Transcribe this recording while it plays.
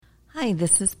Hi,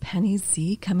 this is Penny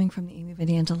Z coming from the Amy Van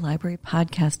Andel Library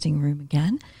podcasting room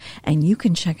again. And you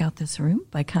can check out this room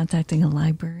by contacting a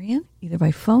librarian, either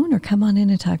by phone or come on in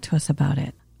and talk to us about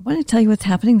it. I want to tell you what's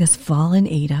happening this fall in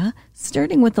Ada,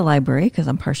 starting with the library, because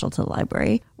I'm partial to the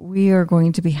library. We are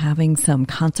going to be having some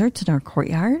concerts in our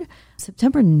courtyard,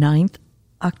 September 9th,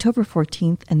 October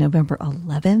 14th, and November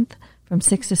 11th from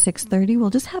 6 to 6:30.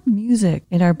 We'll just have music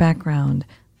in our background.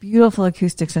 Beautiful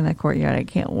acoustics in that courtyard. I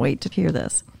can't wait to hear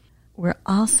this. We're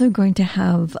also going to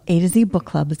have A to Z Book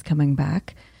Club is coming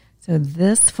back. So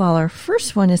this fall, our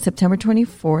first one is September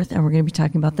 24th, and we're going to be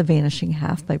talking about The Vanishing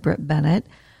Half by Britt Bennett.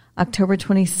 October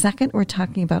 22nd, we're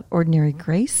talking about Ordinary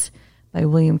Grace by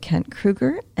William Kent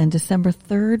Kruger. And December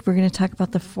 3rd, we're going to talk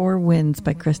about The Four Winds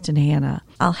by Kristen Hanna.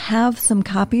 I'll have some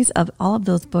copies of all of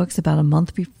those books about a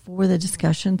month before the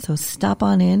discussion, so stop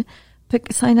on in,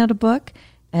 sign out a book,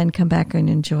 and come back and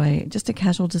enjoy just a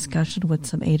casual discussion with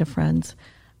some Ada friends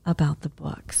about the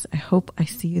books. I hope I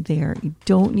see you there. You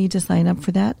don't need to sign up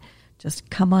for that. Just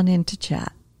come on in to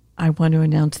chat. I want to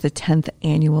announce the 10th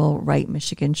annual Write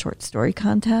Michigan Short Story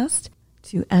Contest.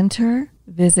 To enter,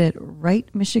 visit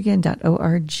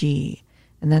writemichigan.org.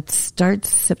 And that starts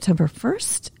September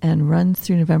 1st and runs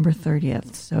through November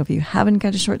 30th. So if you haven't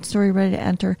got a short story ready to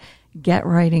enter, get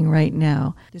writing right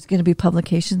now. There's going to be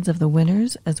publications of the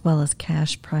winners as well as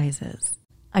cash prizes.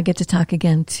 I get to talk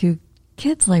again to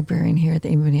kids librarian here at the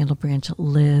Amy Van Andel branch,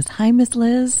 Liz. Hi, Miss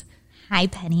Liz. Hi,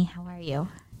 Penny. How are you?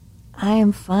 I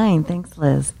am fine. Thanks,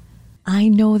 Liz. I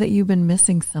know that you've been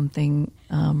missing something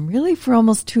really for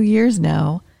almost 2 years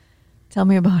now. Tell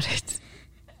me about it.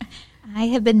 I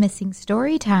have been missing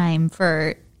story time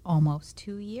for almost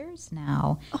 2 years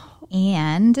now. Oh.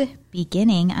 And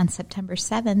beginning on September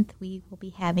 7th, we will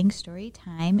be having story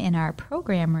time in our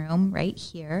program room right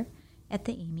here at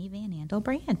the Amy Van Andel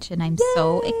branch. And I'm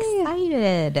so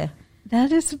excited.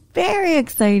 That is very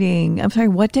exciting. I'm sorry,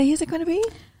 what day is it going to be?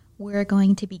 We're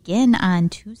going to begin on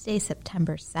Tuesday,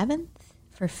 September 7th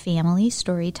for family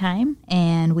story time.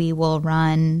 And we will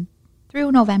run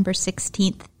through November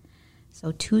 16th.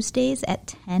 So Tuesdays at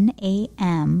 10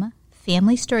 a.m.,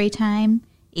 family story time,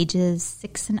 ages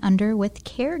 6 and under with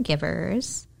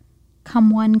caregivers. Come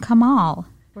one, come all.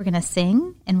 We're going to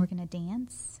sing and we're going to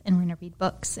dance and we're going to read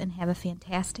books and have a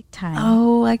fantastic time.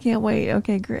 Oh, I can't wait.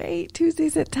 Okay, great.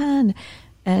 Tuesdays at 10.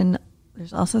 And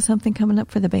there's also something coming up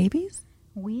for the babies?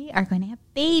 We are going to have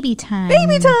baby time.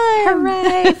 Baby time!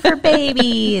 Hooray for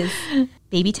babies.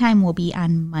 Baby time will be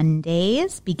on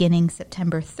Mondays beginning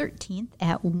September 13th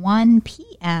at 1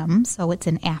 p.m. So it's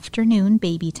an afternoon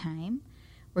baby time.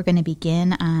 We're going to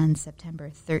begin on September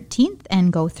 13th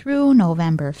and go through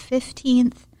November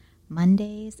 15th,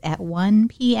 Mondays at 1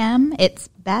 p.m. It's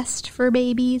best for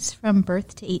babies from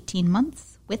birth to 18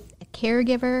 months with a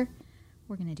caregiver.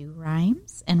 We're going to do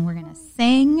rhymes and we're going to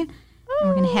sing and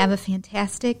we're going to have a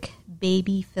fantastic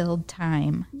baby-filled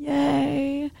time.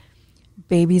 Yay.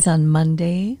 Babies on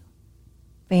Monday,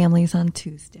 families on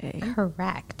Tuesday.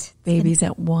 Correct. Babies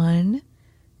at 1,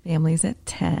 families at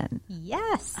 10.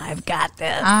 Yes. I've got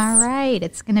this. All right.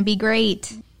 It's going to be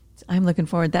great. I'm looking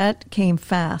forward. That came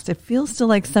fast. It feels still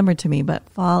like summer to me, but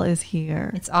fall is here.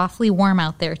 It's awfully warm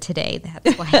out there today.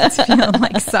 That's why it's feeling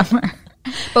like summer.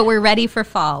 But we're ready for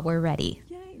fall. We're ready.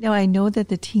 Yay. Now, I know that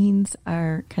the teens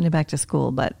are kind of back to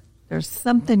school, but there's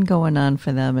something going on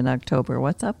for them in October.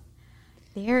 What's up?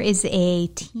 There is a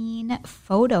teen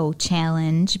photo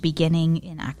challenge beginning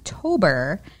in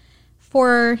October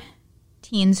for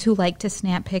teens who like to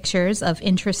snap pictures of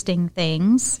interesting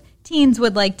things. Teens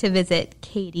would like to visit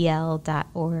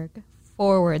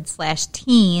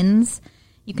kdl.org/teens.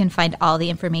 You can find all the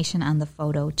information on the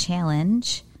photo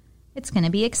challenge. It's going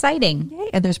to be exciting. Yay.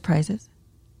 And there's prizes.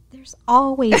 There's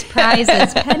always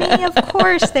prizes. Penny, of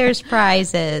course there's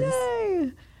prizes.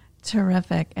 Yay.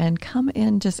 Terrific. And come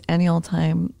in just any old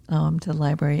time to the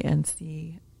library and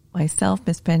see myself,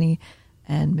 Miss Penny,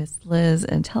 and Miss Liz,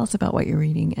 and tell us about what you're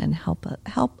reading and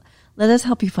let us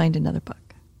help you find another book.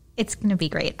 It's going to be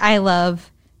great. I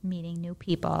love meeting new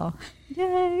people.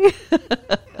 Yay.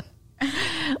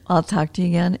 I'll talk to you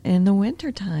again in the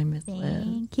wintertime, Miss Liz.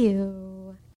 Thank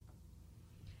you.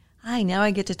 Hi, now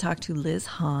I get to talk to Liz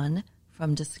Hahn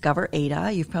from Discover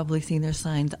Ada. You've probably seen their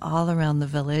signs all around the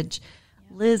village.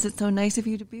 Yeah. Liz, it's so nice of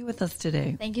you to be with us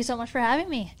today. Thank you so much for having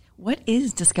me. What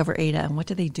is Discover Ada and what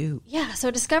do they do? Yeah, so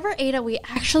Discover Ada, we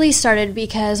actually started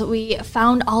because we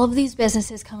found all of these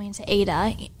businesses coming to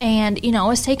Ada, and, you know, it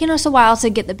was taking us a while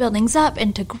to get the buildings up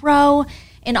and to grow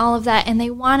and all of that, and they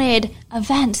wanted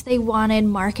events, they wanted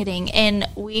marketing, and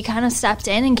we kind of stepped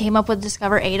in and came up with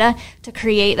Discover Ada to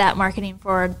create that marketing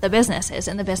for the businesses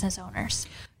and the business owners.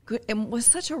 good. It was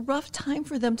such a rough time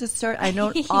for them to start. I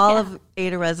know all of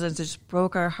Ada residents, it just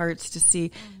broke our hearts to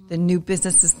see the new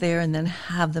businesses there and then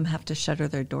have them have to shutter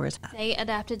their doors. They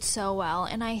adapted so well.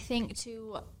 And I think,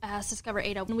 too, as Discover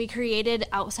Ada, when we created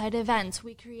outside events,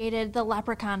 we created the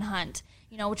leprechaun hunt,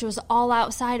 which was all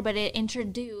outside, but it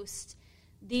introduced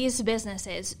these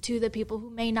businesses to the people who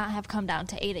may not have come down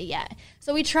to Ada yet.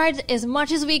 So we tried as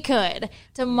much as we could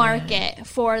to market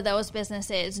for those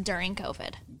businesses during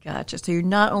COVID. Gotcha. So you're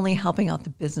not only helping out the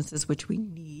businesses, which we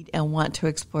need and want to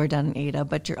explore down in Ada,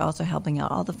 but you're also helping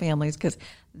out all the families because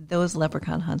those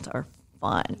leprechaun hunts are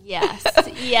fun. Yes,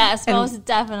 most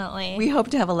definitely. We hope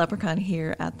to have a leprechaun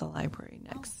here at the library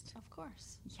next. Of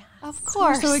course. Yes. Of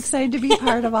course. We're so excited to be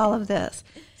part of all of this.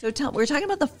 So we're talking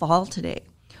about the fall today.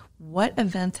 What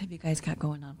events have you guys got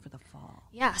going on for the fall?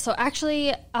 Yeah, so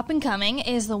actually up and coming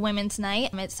is the Women's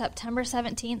Night. It's September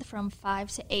 17th from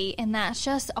 5 to 8, and that's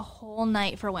just a whole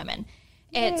night for women.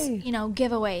 It's,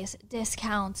 giveaways,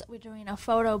 discounts. We're doing a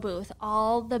photo booth.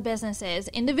 All the businesses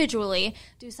individually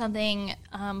do something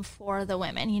for the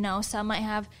women. Some might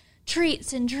have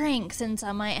treats and drinks, and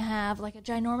some might have like a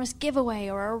ginormous giveaway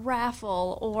or a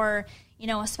raffle or,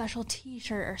 a special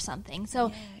T-shirt or something.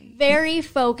 So very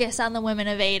focused on the women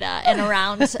of Ada and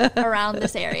around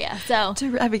this area. So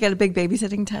have you got a big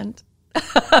babysitting tent?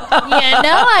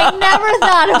 I never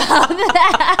thought about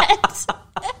that.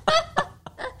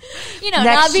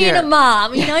 Not being a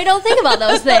mom, you don't think about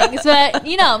those things, but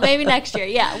maybe next year.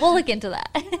 Yeah, we'll look into that.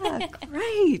 Yeah,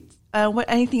 great.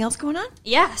 Anything else going on?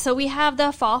 Yeah, so we have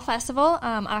the Fall Festival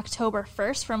October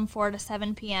 1st from 4 to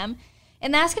 7 p.m.,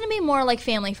 and that's going to be more like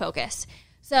family focused.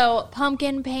 So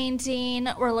pumpkin painting,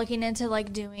 we're looking into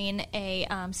like doing a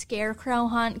scarecrow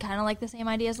hunt, kind of like the same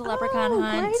idea as the leprechaun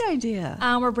hunt. Great idea.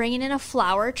 We're bringing in a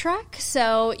flower truck,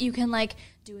 so you can like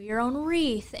do your own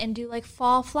wreath and do like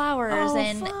fall flowers.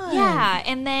 Fun. Yeah,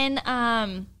 and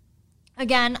then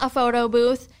again, a photo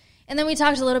booth. And then we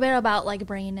talked a little bit about like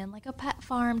bringing in like a pet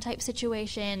farm type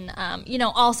situation,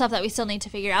 all stuff that we still need to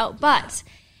figure out, but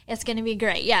it's going to be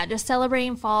great. Yeah, just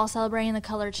celebrating fall, celebrating the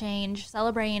color change,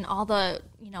 celebrating all the,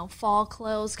 fall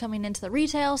clothes coming into the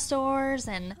retail stores.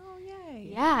 And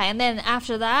yeah, and then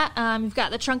after that, you've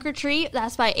got the Trunk or Treat.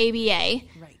 That's by ABA.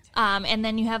 Right. And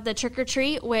then you have the Trick or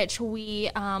Treat, which we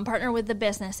partner with the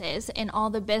businesses, and all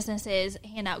the businesses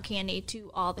hand out candy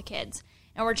to all the kids.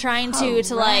 And we're trying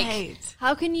to like,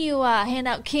 how can you hand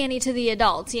out candy to the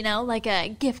adults, like a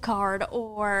gift card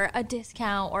or a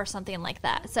discount or something like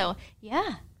that. So,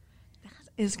 yeah. That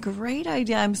is a great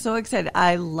idea. I'm so excited.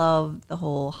 I love the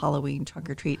whole Halloween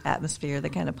trunk-or-treat atmosphere, the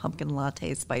kind of pumpkin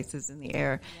latte spices in the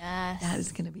air. Yes. That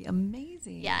is going to be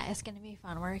amazing. Yeah, it's going to be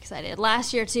fun. We're excited.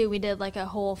 Last year, too, we did like a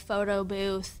whole photo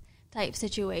booth type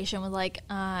situation with like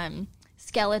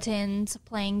skeletons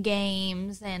playing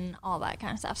games and all that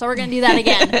kind of stuff. So we're going to do that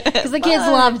again because the kids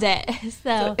loved it.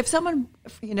 So if someone,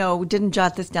 didn't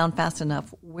jot this down fast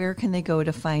enough, where can they go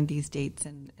to find these dates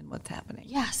and what's happening?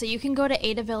 Yeah, so you can go to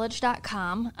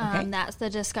adavillage.com. Okay. That's the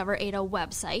Discover Ada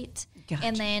website. Gotcha.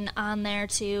 And then on there,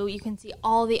 too, you can see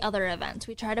all the other events.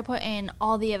 We try to put in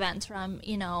all the events from,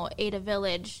 Ada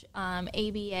Village,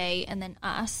 ABA, and then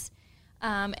us.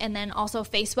 And then also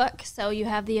Facebook. So you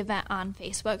have the event on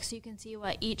Facebook, so you can see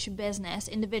what each business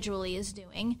individually is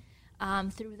doing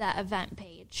through that event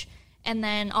page. And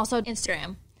then also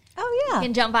Instagram. Oh, yeah. You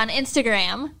can jump on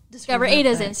Instagram, Discover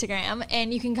Ada's Instagram,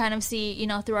 and you can kind of see,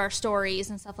 through our stories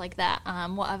and stuff like that,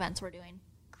 what events we're doing.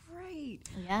 Great.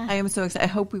 Yeah. I am so excited. I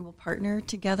hope we will partner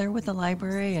together with the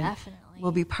library. And Definitely.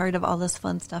 we'll be part of all this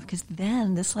fun stuff because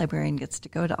then this librarian gets to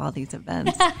go to all these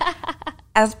events.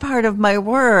 As part of my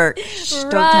work. Shh,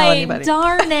 don't tell anybody.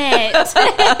 Darn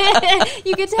it.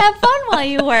 You get to have fun while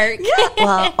you work. Yeah.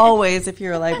 Well, always if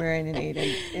you're a librarian in Ada,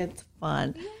 it's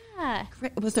fun. Yeah.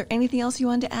 Great. Was there anything else you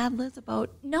wanted to add, Liz, about?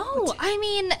 No,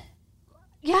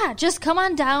 just come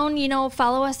on down,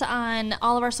 follow us on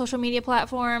all of our social media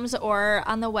platforms or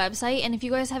on the website. And if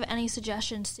you guys have any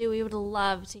suggestions too, we would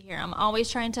love to hear them.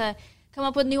 Always trying to come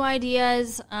up with new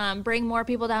ideas, bring more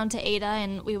people down to Ada,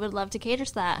 and we would love to cater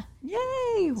to that.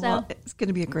 Yay! Well, it's going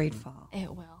to be a great fall.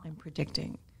 It will. I'm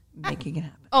predicting making it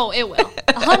happen. Oh, it will.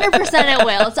 100% it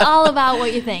will. It's all about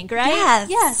what you think, right? Yes.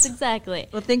 Yes, exactly.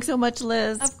 Well, thanks so much,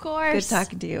 Liz. Of course. Good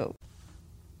talking to you.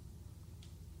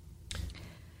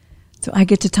 So I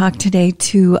get to talk today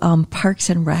to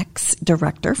Parks and Rec's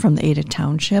director from the Ada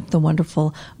Township, the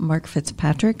wonderful Mark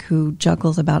Fitzpatrick, who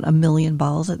juggles about 1 million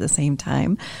balls at the same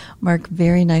time. Mark,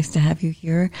 very nice to have you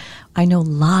here. I know a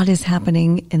lot is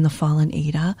happening in the fall in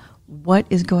Ada. What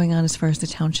is going on as far as the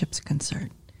township's concerned?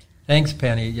 Thanks,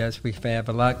 Penny. Yes, we have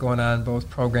a lot going on,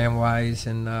 both program-wise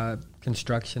and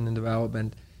construction and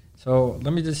development. So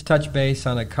let me just touch base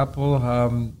on a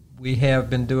couple. We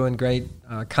have been doing great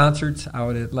concerts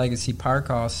out at Legacy Park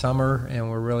all summer,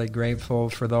 and we're really grateful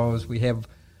for those. We have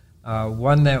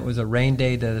one that was a rain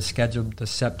day that is scheduled to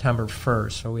September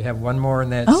 1st. So we have one more in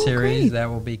that series. Great.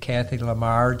 That will be Kathy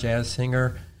Lamar, jazz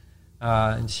singer,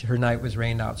 and her night was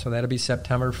rained out. So that'll be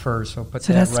September 1st. So put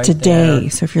So that that's right today. there.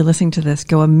 So if you're listening to this,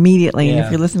 go immediately. And Yeah.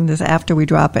 if you're listening to this after we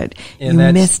drop it, And you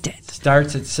that missed it.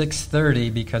 starts at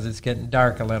 6:30 because it's getting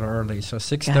dark a little early. So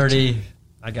 6:30,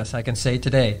 I guess I can say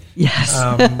today. Yes.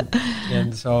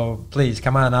 And so please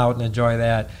come on out and enjoy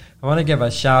that. I want to give a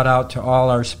shout out to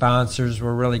all our sponsors.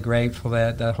 We're really grateful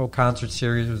that the whole concert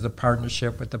series was a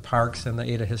partnership with the Parks and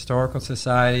the Ada Historical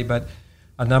Society, but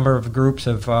a number of groups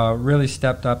have really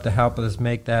stepped up to help us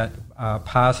make that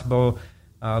possible.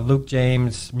 Luke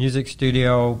James Music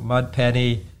Studio, Mud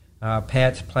Penny,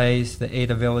 Pat's Place, the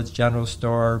Ada Village General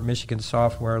Store, Michigan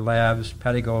Software Labs,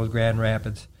 Pettigold, Grand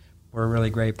Rapids. We're really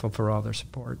grateful for all their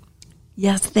support.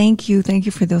 Yes, thank you. Thank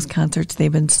you for those concerts.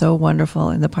 They've been so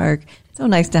wonderful in the park. So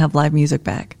nice to have live music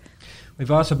back. We've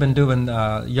also been doing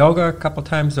yoga a couple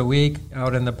times a week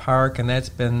out in the park, and that's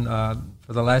been,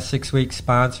 for the last 6 weeks,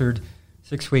 sponsored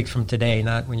 6 weeks from today,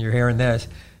 not when you're hearing this,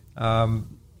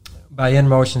 by In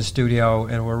Motion Studio,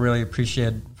 and we're really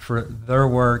appreciative for their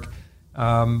work.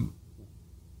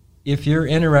 If you're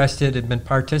interested and been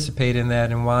participating in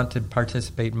that and want to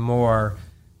participate more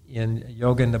in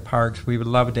yoga in the parks, we would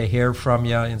love to hear from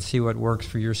you and see what works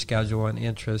for your schedule and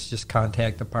interest. Just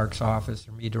contact the parks office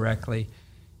or me directly,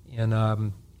 and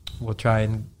we'll try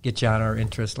and get you on our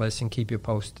interest list and keep you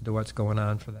posted to what's going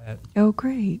on for that. Oh,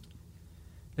 great.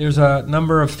 There's a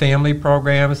number of family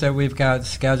programs that we've got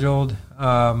scheduled,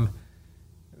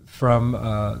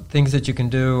 from things that you can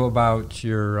do about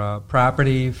your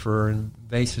property for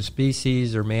invasive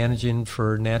species or managing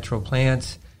for natural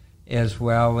plants, as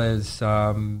well as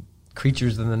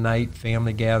creatures in the night,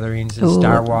 family gatherings, and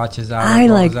star watches out. I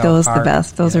like Roselle those the Park.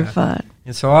 best. Those Yeah. are fun.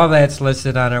 And so all that's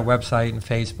listed on our website and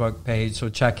Facebook page, so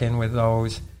check in with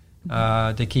those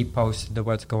to keep posted to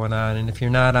what's going on. And if you're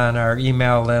not on our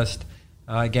email list,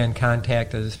 again,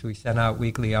 contact us. We send out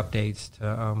weekly updates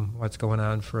to what's going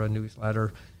on for a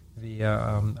newsletter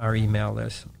via our email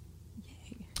list.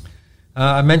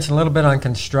 I mentioned a little bit on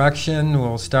construction.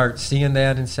 We'll start seeing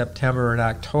that in September and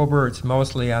October. It's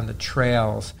mostly on the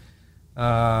trails.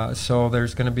 So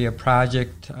there's going to be a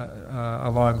project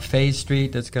along Fay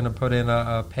Street that's going to put in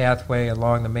a pathway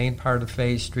along the main part of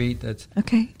Fay Street that's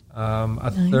Okay.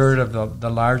 a third of the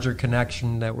larger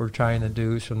connection that we're trying to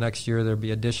do. So next year there'll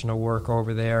be additional work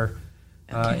over there.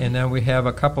 Okay. And then we have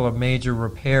a couple of major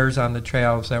repairs on the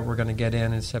trails that we're going to get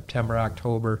in September,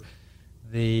 October.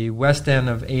 The west end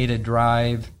of Ada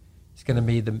Drive is going to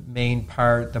be the main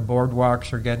part. The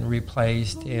boardwalks are getting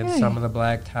replaced and some of the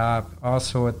blacktop.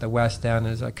 Also at the west end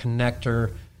is a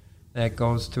connector that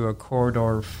goes to a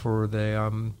corridor for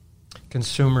the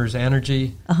Consumers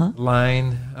Energy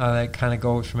line that kind of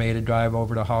goes from Ada Drive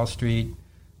over to Hall Street,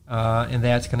 and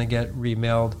that's going to get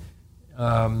remilled.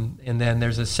 And then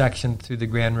there's a section through the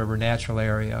Grand River Natural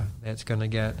Area that's going to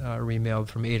get remilled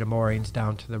from Ada Moorings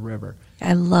down to the river.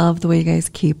 I love the way you guys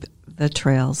keep the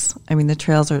trails. I mean, the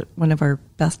trails are one of our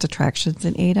best attractions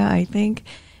in Ada, I think,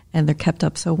 and they're kept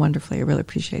up so wonderfully. I really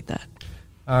appreciate that.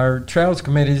 Our Trails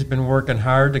Committee has been working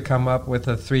hard to come up with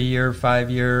a 3-year,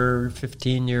 5-year,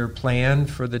 15-year plan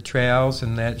for the trails,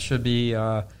 and that should be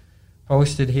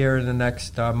posted here in the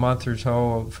next month or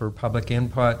so for public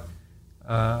input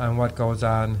on what goes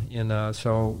on.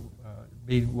 So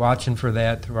be watching for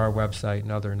that through our website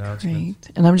and other announcements.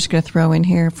 Great. And I'm just going to throw in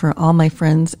here for all my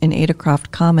friends in Adacroft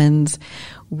Commons,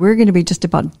 we're going to be just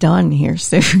about done here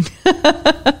soon.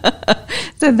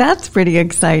 So that's pretty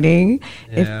exciting.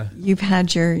 Yeah. If you've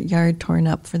had your yard torn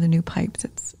up for the new pipes,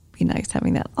 it's be nice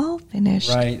having that all finished.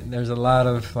 Right. There's a lot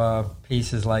of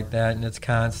pieces like that, and it's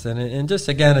constant. And just,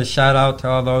 again, a shout-out to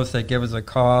all those that give us a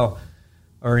call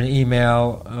or an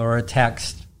email or a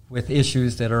text with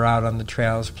issues that are out on the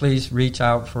trails. Please reach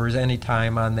out for us any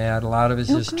time on that. A lot of it's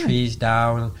just trees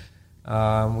down.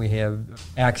 We have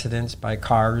accidents by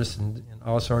cars and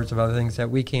all sorts of other things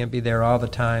that we can't be there all the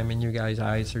time, and you guys'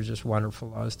 eyes are just wonderful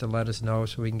to us to let us know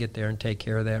so we can get there and take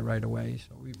care of that right away.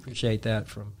 So we appreciate that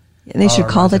from And they should our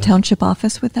call the residents. township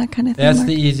office with that kind of thing, That's Mark?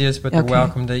 the easiest, but they're Okay.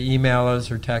 welcome to email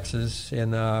us or text us,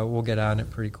 and we'll get on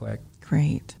it pretty quick.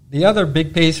 Great. The other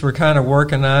big piece we're kind of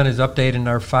working on is updating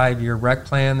our 5-year rec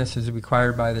plan. This is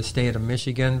required by the state of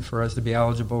Michigan for us to be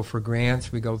eligible for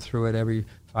grants. We go through it every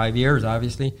 5 years,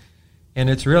 obviously. And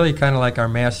it's really kind of like our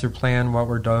master plan, what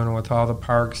we're doing with all the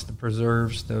parks, the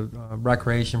preserves, the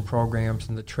recreation programs,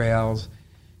 and the trails.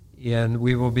 and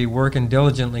we will be working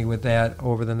diligently with that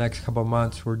over the next couple of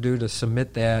months. We're due to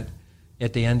submit that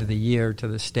at the end of the year to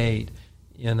the state.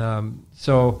 And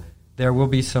so there will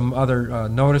be some other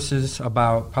notices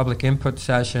about public input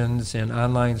sessions and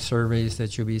online surveys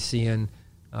that you'll be seeing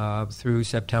through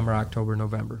September, October,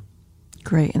 November.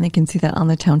 Great. And they can see that on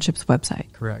the township's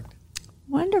website. Correct.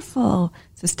 Wonderful.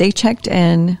 So stay checked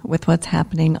in with what's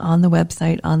happening on the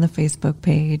website, on the Facebook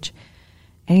page.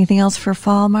 Anything else for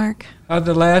fall, Mark?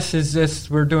 The last is this.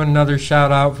 We're doing another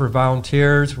shout out for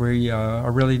volunteers. We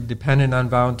are really dependent on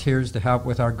volunteers to help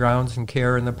with our grounds and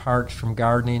care in the parks, from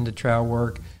gardening to trail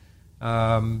work.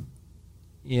 And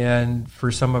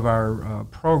for some of our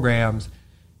programs.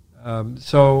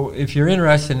 So if you're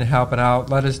interested in helping out,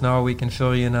 let us know. We can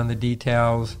fill you in on the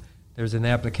details. There's an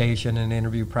application and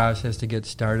interview process to get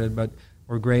started, but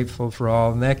we're grateful for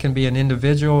all. And that can be an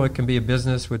individual. It can be a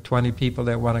business with 20 people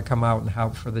that want to come out and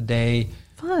help for the day.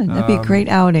 Fun. That'd be a great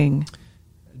outing.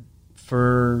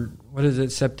 For,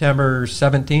 September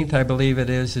 17th, I believe it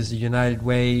is the United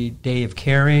Way Day of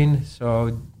Caring.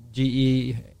 So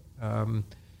GE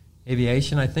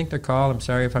Aviation, I think they're called. I'm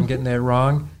sorry if I'm getting that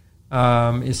wrong.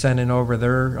 Is sending over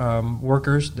their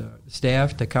workers, the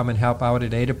staff, to come and help out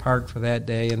at Ada Park for that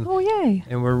day. And, oh, yay.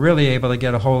 And we're really able to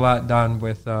get a whole lot done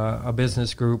with a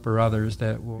business group or others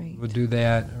that will do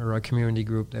that, or a community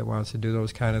group that wants to do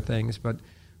those kind of things. But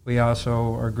we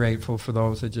also are grateful for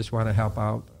those that just want to help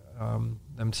out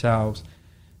themselves.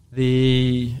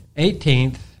 The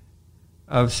 18th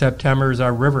of September is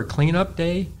our River Cleanup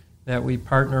Day that we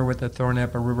partner with the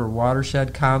Thornapple River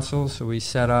Watershed Council. So we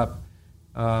set up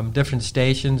different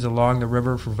stations along the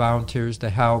river for volunteers to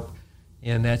help,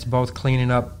 and that's both cleaning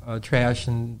up trash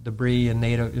and debris and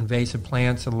native invasive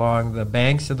plants along the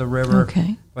banks of the river,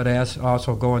 but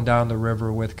also going down the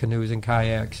river with canoes and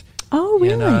kayaks. Oh,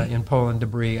 really? And pulling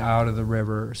debris out of the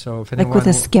river. So if anyone with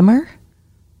a skimmer?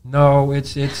 No,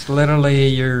 it's literally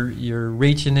you're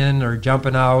reaching in or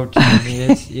jumping out. I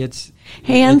mean, it's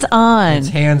hands on. It's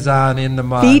hands on in the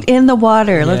mud. Feet in the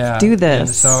water. Let's do this. And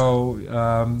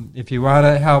so if you want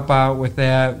to help out with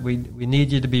that, we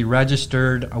need you to be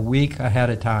registered a week ahead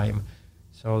of time.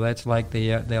 So that's like the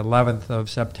 11th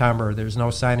of September. There's no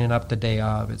signing up the day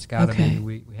of. It's got to be.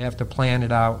 We have to plan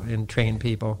it out and train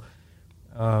people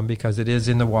because it is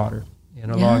in the water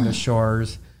and along the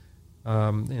shores.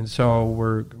 And so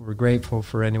we're grateful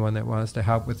for anyone that wants to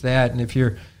help with that. And if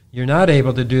you're not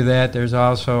able to do that, there's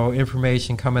also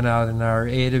information coming out in our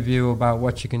Ada View about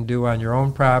what you can do on your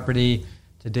own property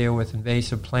to deal with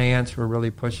invasive plants. We're really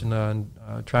pushing on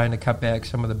trying to cut back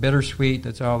some of the bittersweet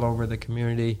that's all over the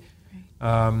community,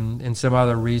 and some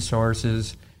other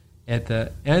resources. At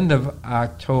the end of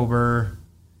October,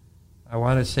 I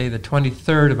want to say the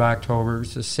 23rd of October,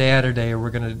 it's a Saturday, we're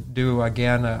going to do,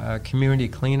 again, a community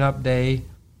cleanup day.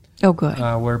 Oh, good.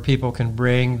 Where people can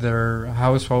bring their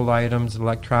household items,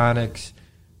 electronics,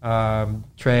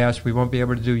 trash. We won't be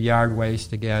able to do yard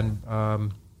waste again.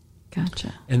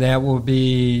 Gotcha. And that will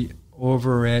be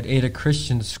over at Ada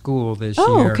Christian School this year.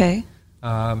 Oh, okay.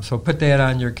 So put that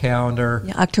on your calendar.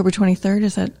 Yeah, October 23rd,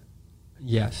 is that?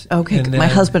 Yes. Okay, and my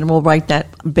husband will write that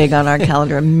big on our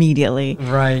calendar immediately.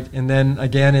 Right, and then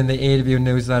again in the Ada View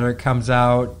newsletter, it comes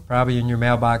out probably in your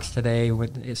mailbox today,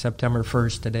 with September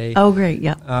 1st today. Oh, great,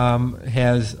 yeah.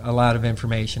 Has a lot of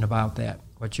information about that,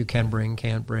 what you can bring,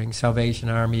 can't bring. Salvation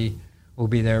Army will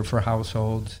be there for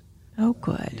households. Oh,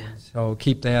 good. So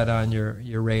keep that on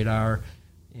your radar.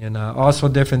 And also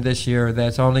different this year,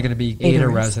 that's only going to be Ada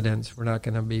residents. We're not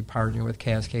going to be partnering with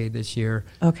Cascade this year.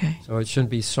 Okay. So it shouldn't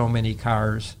be so many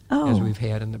cars as we've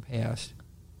had in the past.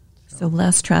 So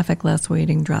less traffic, less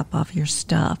waiting, drop off your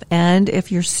stuff. And if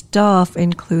your stuff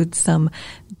includes some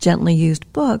gently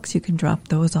used books, you can drop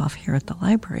those off here at the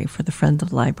library for the Friends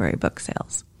of the Library book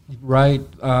sales. Right.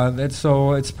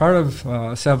 So it's part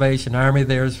of Salvation Army.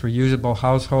 There's for usable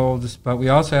households, but we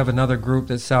also have another group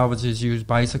that salvages used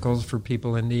bicycles for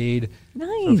people in need. Nice.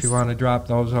 So if you want to drop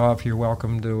those off, you're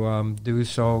welcome to do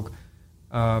so.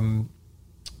 There's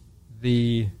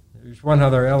one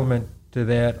other element to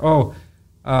that.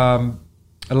 A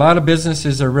lot of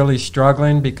businesses are really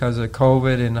struggling because of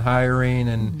COVID and hiring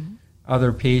and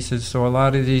other pieces. So a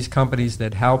lot of these companies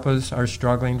that help us are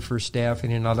struggling for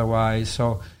staffing and otherwise.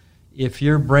 So if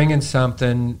you're bringing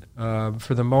something,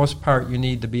 for the most part, you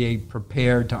need to be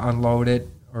prepared to unload it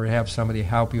or have somebody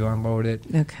help you unload it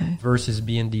versus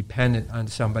being dependent on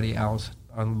somebody else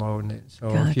unloading it.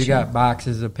 So if you got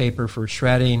boxes of paper for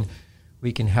shredding,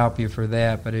 we can help you for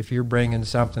that. But if you're bringing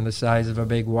something the size of a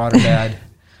big waterbed,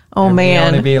 man, may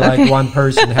only be like one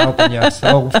person helping you.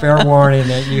 So fair warning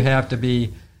that you have to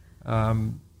be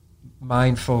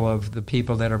mindful of the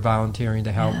people that are volunteering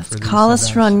to help Yes, for these call a events.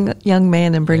 strong young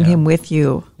man and bring Yeah. him with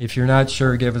you. If you're not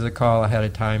sure, give us a call ahead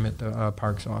of time at the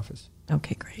Parks office.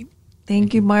 Okay, great.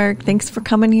 Thank you, Mark. Thanks for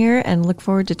coming here, and look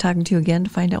forward to talking to you again to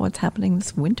find out what's happening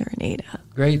this winter in Ada.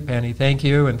 Great, Penny. Thank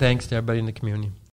you, and thanks to everybody in the community.